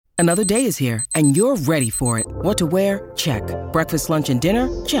Another day is here, and you're ready for it. What to wear? Check. Breakfast, lunch, and dinner?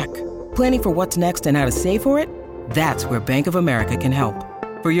 Check. Planning for what's next and how to save for it? That's where Bank of America can help.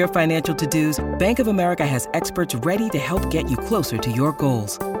 For your financial to-dos, Bank of America has experts ready to help get you closer to your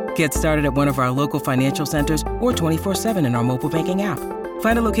goals. Get started at one of our local financial centers or 24/7 in our mobile banking app.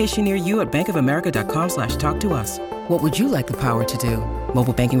 Find a location near you at bankofamerica.com/talktous. What would you like the power to do?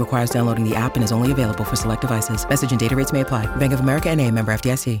 Mobile banking requires downloading the app and is only available for select devices. Message and data rates may apply. Bank of America N.A., member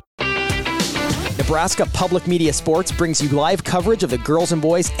FDIC. Nebraska Public Media Sports brings you live coverage of the girls and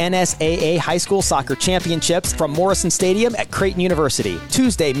boys NSAA High School Soccer Championships from Morrison Stadium at Creighton University.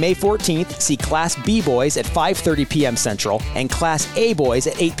 Tuesday, May 14th, see Class B boys at 5:30 p.m. Central and Class A boys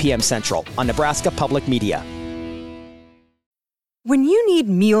at 8 p.m. Central on Nebraska Public Media. When you need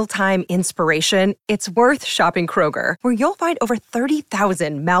mealtime inspiration, it's worth shopping Kroger, where you'll find over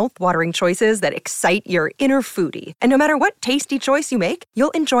 30,000 mouth-watering choices that excite your inner foodie. And no matter what tasty choice you make,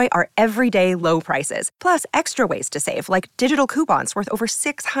 you'll enjoy our everyday low prices, plus extra ways to save, like digital coupons worth over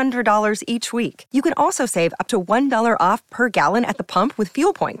 $600 each week. You can also save up to $1 off per gallon at the pump with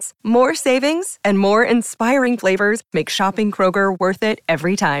fuel points. More savings and more inspiring flavors make shopping Kroger worth it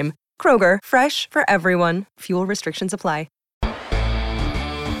every time. Kroger, fresh for everyone. Fuel restrictions apply.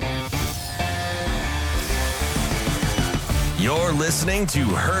 You're listening to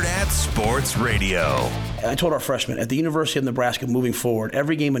Hurrdat Sports Radio. I told our freshmen, at the University of Nebraska moving forward,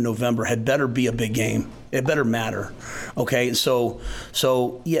 every game in November had better be a big game. It better matter. Okay, so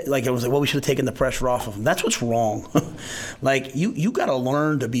yeah, like I was like, well, we should have taken the pressure off of them. That's what's wrong. Like, you got to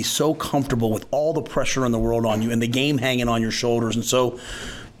learn to be so comfortable with all the pressure in the world on you and the game hanging on your shoulders. And so,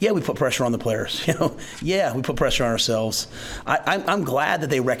 yeah, we put pressure on the players. Yeah, we put pressure on ourselves. I'm glad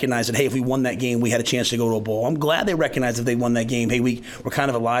that they recognize that, hey, if we won that game, we had a chance to go to a bowl. I'm glad they recognize if they won that game, hey, we're kind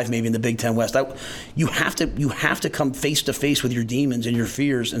of alive maybe in the Big Ten West. You have to come face to face with your demons and your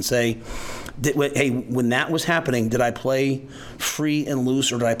fears and say, hey, when that was happening, did I play free and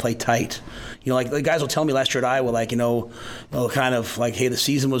loose or did I play tight? Like the guys will tell me last year at Iowa, kind of like, hey, the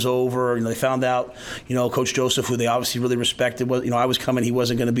season was over. They found out, Coach Joseph, who they obviously really respected, I was coming, he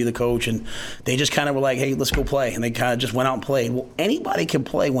wasn't going to be the coach, and they just kind of were like, hey, let's go play, and they kind of just went out and played. Well, anybody can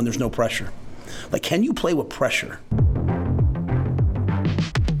play when there's no pressure. Like, can you play with pressure?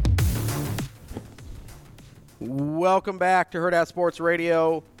 Welcome back to Hurrdat Sports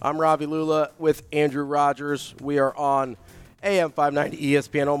Radio. I'm Ravi Lula with Andrew Rogers. We are on AM 590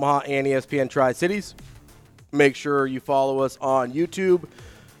 ESPN Omaha and ESPN Tri-Cities. Make sure you follow us on YouTube.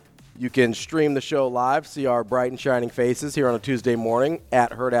 You can stream the show live, see our bright and shining faces here on a Tuesday morning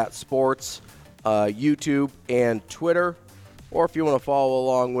at Hurrdat Sports, YouTube and Twitter. Or if you want to follow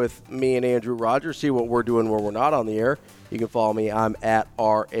along with me and Andrew Rogers, see what we're doing where we're not on the air, you can follow me. I'm at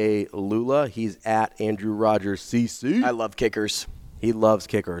R.A. Lula. He's at Andrew Rogers CC. I love kickers. He loves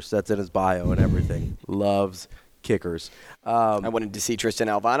kickers. That's in his bio and everything. Loves kickers. I wanted to see Tristan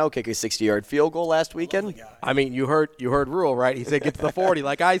Alvano kick a 60-yard field goal last weekend. I mean, you heard Rule, right? He said get to the 40,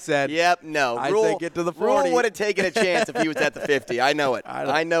 like I said. Yep, no. I Rule, said get to the 40. Rule would have taken a chance if he was at the 50. I know it.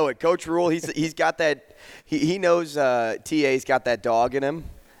 I know it. Coach Rule, he's got that. He knows TA's got that dog in him,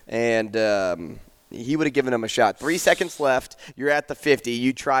 and he would have given him a shot. 3 seconds left. You're at the 50.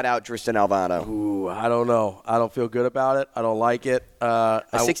 You tried out Tristan Alvano. Ooh, I don't know. I don't feel good about it. I don't like it. A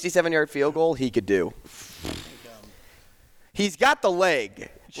 67-yard field goal he could do. He's got the leg.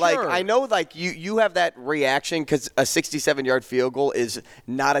 Sure. Like, I know, like, you have that reaction because a 67-yard field goal is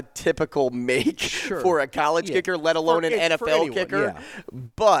not a typical make for a college kicker, let alone an NFL kicker. Yeah.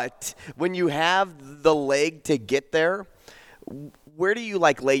 But when you have the leg to get there, where do you,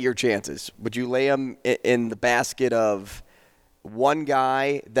 lay your chances? Would you lay them in the basket of one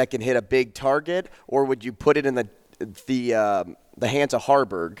guy that can hit a big target, or would you put it in the hands of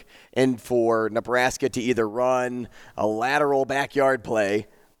Harburg and for Nebraska to either run a lateral backyard play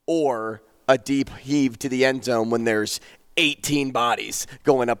or a deep heave to the end zone when there's 18 bodies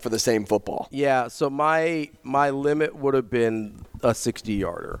going up for the same football? Yeah, so my limit would have been a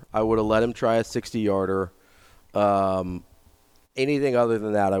 60-yarder. I would have let him try a 60-yarder. Anything other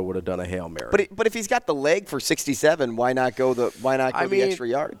than that, I would have done a Hail Mary. But if he's got the leg for 67, why not go the extra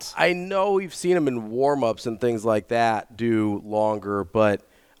yards? I know we've seen him in warm-ups and things like that do longer, but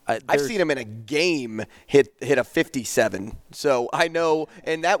I've seen him in a game hit a 57. So I know,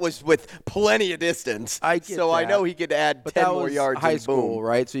 and that was with plenty of distance. I know he could add 10 more yards. High school,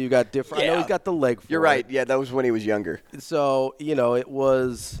 right? So you got different. Yeah. I know he's got the leg for You're right. Yeah, that was when he was younger. So, it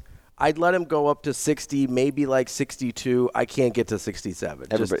was – I'd let him go up to 60, maybe 62. I can't get to 67.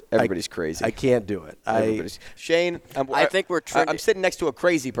 Everybody's crazy. I can't do it. Shane, I think we're trending. I'm sitting next to a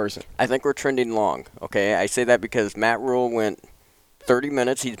crazy person. I think we're trending long. Okay, I say that because Matt Rule went 30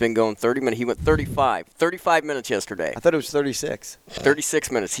 minutes. He's been going 30 minutes. He went 35 minutes yesterday. I thought it was 36.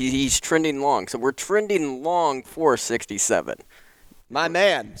 36 minutes. He's trending long. So we're trending long for 67. My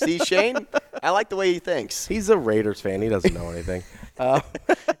man. See, Shane? I like the way he thinks. He's a Raiders fan. He doesn't know anything.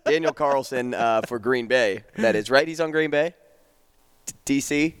 Daniel Carlson for Green Bay. That is, right? He's on Green Bay?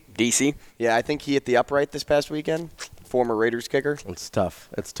 DC? Yeah, I think he hit the upright this past weekend. Former Raiders kicker. It's tough.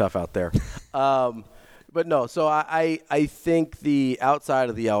 It's tough out there. But no, so I think the outside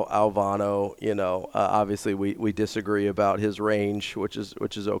of the Alvano, obviously we disagree about his range, which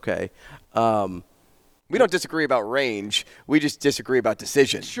is okay. We don't disagree about range. We just disagree about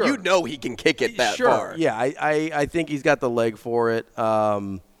decision. Sure. You know he can kick it that far. Yeah, I think he's got the leg for it.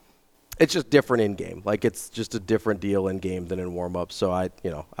 It's just different in game. Like, it's just a different deal in game than in warm up. So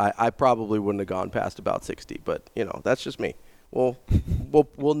I probably wouldn't have gone past about 60, but that's just me. We'll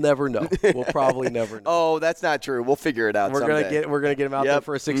never know. We'll probably never know. Oh, that's not true. We'll figure it out someday. We're gonna get him out there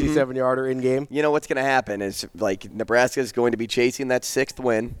for a 67-yarder in game. You know what's going to happen is, like, Nebraska is going to be chasing that 6th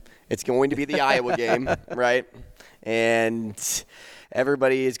win. It's going to be the Iowa game, right? And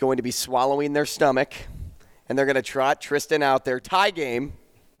everybody is going to be swallowing their stomach, and they're going to trot Tristan out there. Tie game,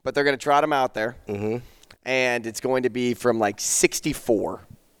 but they're going to trot him out there. Mm-hmm. And it's going to be from, like, 64.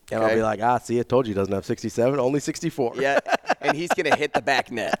 And I'll be like, see, I told you he doesn't have 67, only 64. Yeah, and he's going to hit the back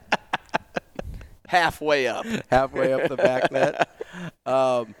net. Halfway up the back net.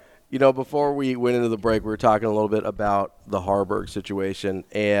 Before we went into the break, we were talking a little bit about the Haarberg situation,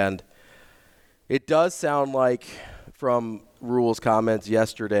 and it does sound like from Rhule's comments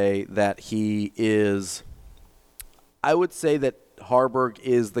yesterday that he is – I would say that Haarberg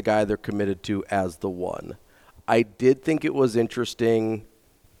is the guy they're committed to as the one. I did think it was interesting –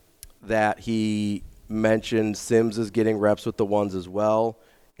 that he mentioned Sims is getting reps with the ones as well,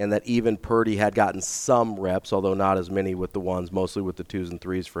 and that even Purdy had gotten some reps, although not as many with the ones, mostly with the 2s and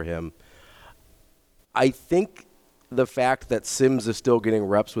 3s for him. I think the fact that Sims is still getting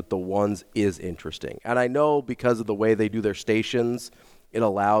reps with the ones is interesting. And I know because of the way they do their stations, it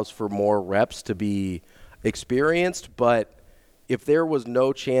allows for more reps to be experienced, but if there was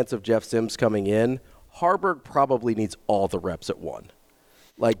no chance of Jeff Sims coming in, Haarberg probably needs all the reps at one.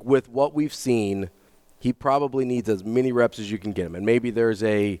 Like, with what we've seen, he probably needs as many reps as you can get him. And maybe there's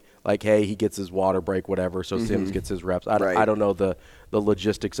hey, he gets his water break, whatever, so Sims gets his reps. I don't know the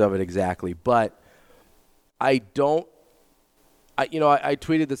logistics of it exactly. But I tweeted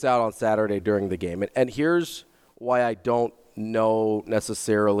this out on Saturday during the game. And here's why I don't know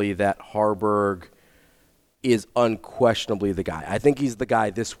necessarily that Haarberg is unquestionably the guy. I think he's the guy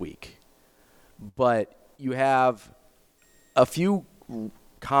this week. But you have a few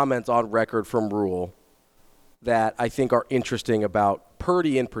comments on record from Rhule that I think are interesting about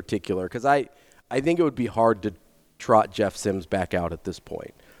Purdy in particular, because I think it would be hard to trot Jeff Sims back out at this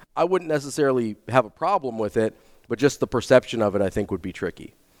point. I wouldn't necessarily have a problem with it, but just the perception of it I think would be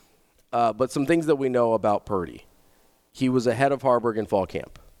tricky. But some things that we know about Purdy. He was ahead of Haarberg in fall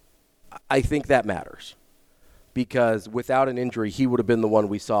camp. I think that matters, because without an injury, he would have been the one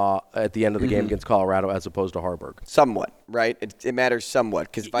we saw at the end of the game against Colorado as opposed to Haarberg. Somewhat, right? It matters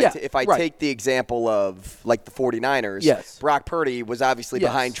somewhat, because if I take the example of, like, the 49ers, Brock Purdy was obviously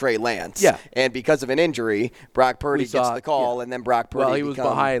behind Trey Lance. Yeah. And because of an injury, Brock Purdy gets the call, and then Brock Purdy he was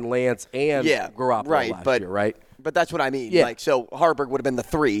behind Lance and Garoppolo last year, right? But that's what I mean. Yeah. Like, so Haarberg would have been the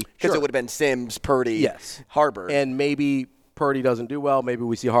 3, because it would have been Sims, Purdy, Haarberg. And maybe Purdy doesn't do well. Maybe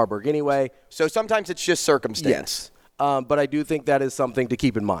we see Haarberg anyway. So sometimes it's just circumstance. Yes. But I do think that is something to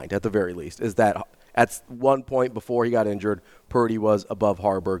keep in mind at the very least, is that at one point before he got injured, Purdy was above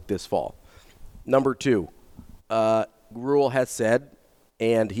Haarberg this fall. Number 2, Rhule has said,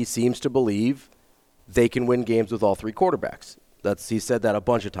 and he seems to believe, they can win games with all 3 quarterbacks. He said that a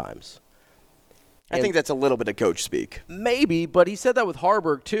bunch of times. I think that's a little bit of coach speak. Maybe, but he said that with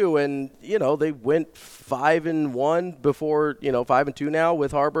Haarberg too, and they went 5-1 before, 5-2 now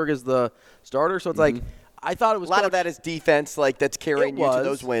with Haarberg as the starter. So it's like, I thought it was a lot of that is defense, like, that's carrying you to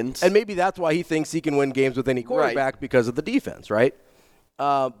those wins, and maybe that's why he thinks he can win games with any quarterback because of the defense, right?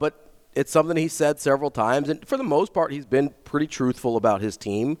 But it's something he said several times, and for the most part, he's been pretty truthful about his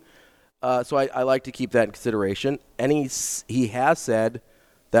team. So I like to keep that in consideration, and he has said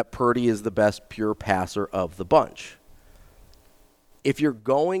that Purdy is the best pure passer of the bunch. If you're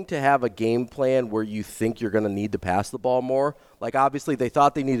going to have a game plan where you think you're going to need to pass the ball more, like, obviously they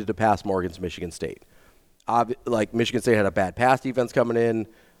thought they needed to pass more against Michigan State. Like, Michigan State had a bad pass defense coming in.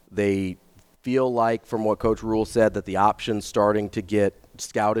 They feel like, from what Coach Rhule said, that the option's starting to get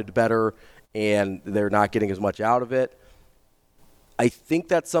scouted better and they're not getting as much out of it. I think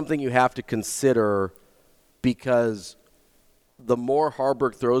that's something you have to consider, because the more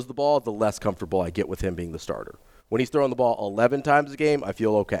Haarberg throws the ball, the less comfortable I get with him being the starter. When he's throwing the ball 11 times a game, I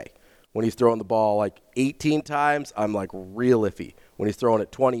feel okay. When he's throwing the ball like 18 times, I'm like real iffy. When he's throwing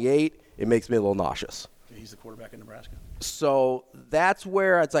it 28, it makes me a little nauseous. He's the quarterback in Nebraska. So that's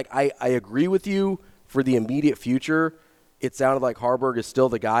where it's like I agree with you for the immediate future. It sounded like Haarberg is still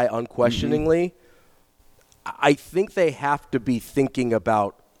the guy unquestioningly. I think they have to be thinking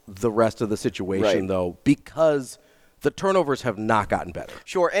about the rest of the situation, though, because the turnovers have not gotten better.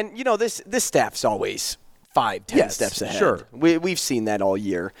 Sure, and, this staff's always 5-10 steps ahead. Sure. We've seen that all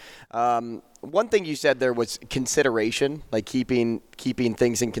year. One thing you said there was consideration, like keeping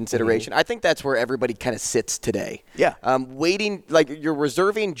things in consideration. I think that's where everybody kind of sits today. Yeah. Waiting, like you're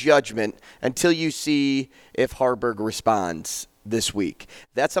reserving judgment until you see if Haarberg responds this week.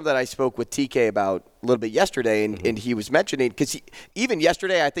 That's something that I spoke with TK about a little bit yesterday, and he was mentioning, because even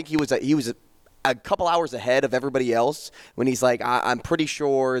yesterday I think he was a couple hours ahead of everybody else when he's like, I'm pretty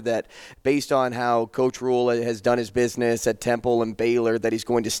sure that based on how Coach Rule has done his business at Temple and Baylor, that he's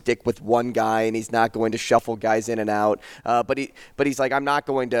going to stick with one guy and he's not going to shuffle guys in and out. But he's like, I'm not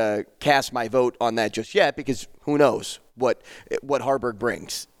going to cast my vote on that just yet, because who knows what Haarberg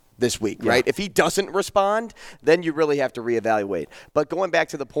brings this week, right? If he doesn't respond, then you really have to reevaluate. But going back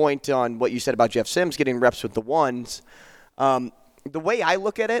to the point on what you said about Jeff Sims getting reps with the ones, the way I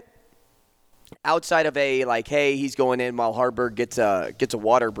look at it, outside of hey, he's going in while Haarberg gets a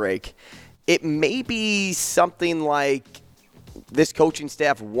water break, it may be something like this coaching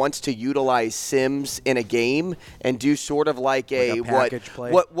staff wants to utilize Sims in a game and do sort of like a package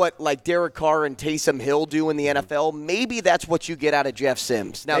play. What like Derek Carr and Taysom Hill do in the NFL. Maybe that's what you get out of Jeff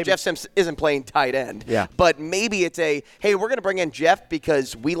Sims. Now, Jeff Sims isn't playing tight end, but maybe it's hey, we're going to bring in Jeff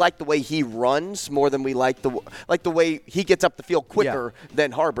because we like the way he runs more than we like the way he gets up the field quicker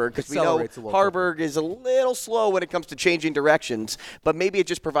than Haarberg, because we know Haarberg is a little slow when it comes to changing directions, but maybe it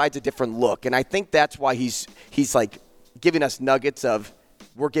just provides a different look. And I think that's why he's like giving us nuggets of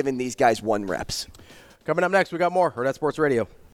we're giving these guys 1 reps. Coming up next, we got more Herd at Sports Radio.